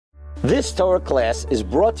This Torah class is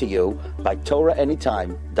brought to you by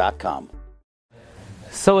TorahAnytime.com.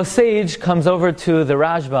 So a sage comes over to the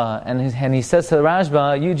Rashba and he says to the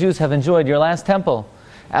Rashba, you Jews have enjoyed your last temple.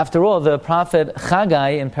 After all, the prophet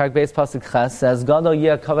Chagai in Parak Beis Pasuk Ches says, Gadol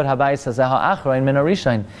yeh kavod habayis hazeha achrein min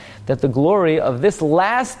harishain, that the glory of this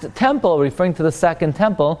last temple, referring to the second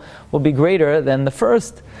temple, will be greater than the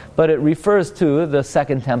first. But it refers to the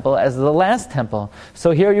second temple as the last temple.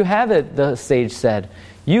 So here you have it, the sage said.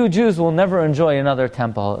 You Jews will never enjoy another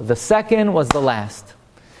temple. The second was the last.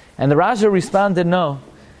 And the Raja responded, no.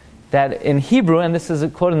 That in Hebrew, and this is a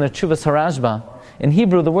quote in the Chuvas Rashba, in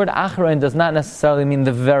Hebrew, the word achrein does not necessarily mean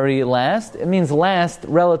the very last. It means last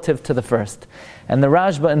relative to the first. And the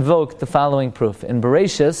Rashba invoked the following proof. In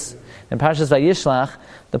Bereshis, in Parshas Vayishlach,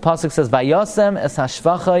 the pasuk says, Vayosem es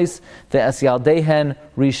hashvachos ve'es yaldehen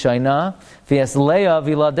rishona ve'es Leah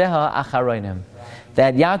viladeha acharonim.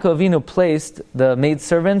 That Yaakov Avinu placed the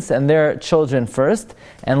maidservants and their children first,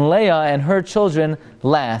 and Leah and her children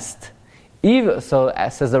last. So,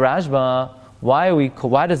 says the Rashba,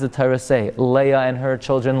 why does the Torah say Leah and her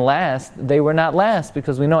children last? They were not last,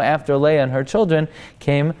 because we know after Leah and her children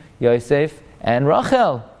came Yosef and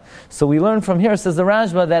Rachel. So we learn from here, says the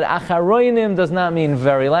Rashba, that acharoinim does not mean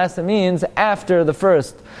very last, it means after the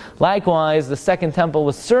first. Likewise, the second temple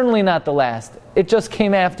was certainly not the last. It just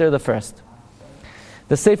came after the first.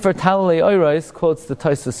 The Sefer Talei Oros quotes the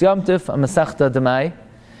Tosfos Yom Tov, a Masechta Demai,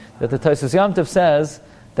 that the Tosfos Yom Tov says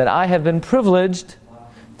that I have been privileged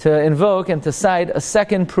to invoke and to cite a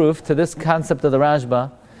second proof to this concept of the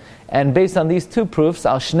Rashba, and based on these two proofs,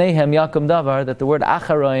 al shnehem yakum davar, that the word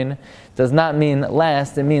acharoin does not mean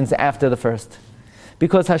last, it means after the first.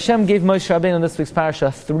 Because Hashem gave Moshe Rabbeinu in this week's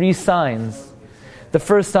Parsha 3 signs. The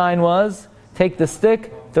first sign was, take the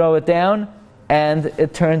stick, throw it down, and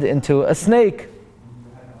it turned into a snake.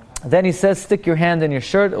 Then he says, stick your hand in your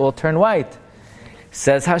shirt, it will turn white.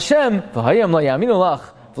 Says Hashem, v'hayam lo yaminu lach.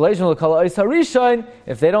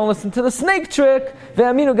 If they don't listen to the snake trick,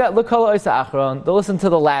 they'll listen to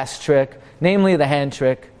the last trick, namely the hand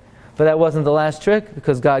trick. But that wasn't the last trick,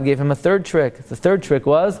 because God gave him a third trick. The third trick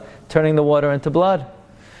was turning the water into blood.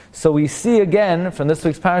 So we see again from this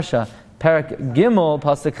week's Parsha, Parak Gimel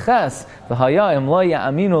Pasuk Ches, v'hayim lo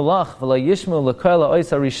ya'aminu lach v'lo yishmu l'kol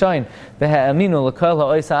ha'oisa rishayin v'ha'aminu l'kol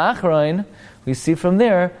ha'oisa achroin. We see from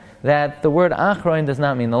there that the word achroin does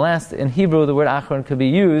not mean the last. In Hebrew, the word achroin could be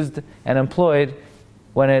used and employed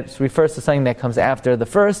when it refers to something that comes after the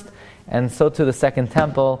first, and so too the second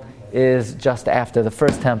temple is just after the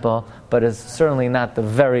first temple, but is certainly not the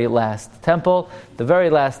very last temple. The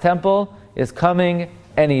very last temple is coming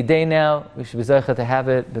any day now. We should be zeicha to have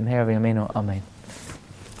it. B'meher v'yameinu. Amen.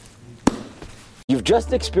 You've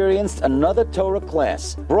just experienced another Torah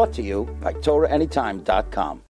class brought to you by TorahAnytime.com.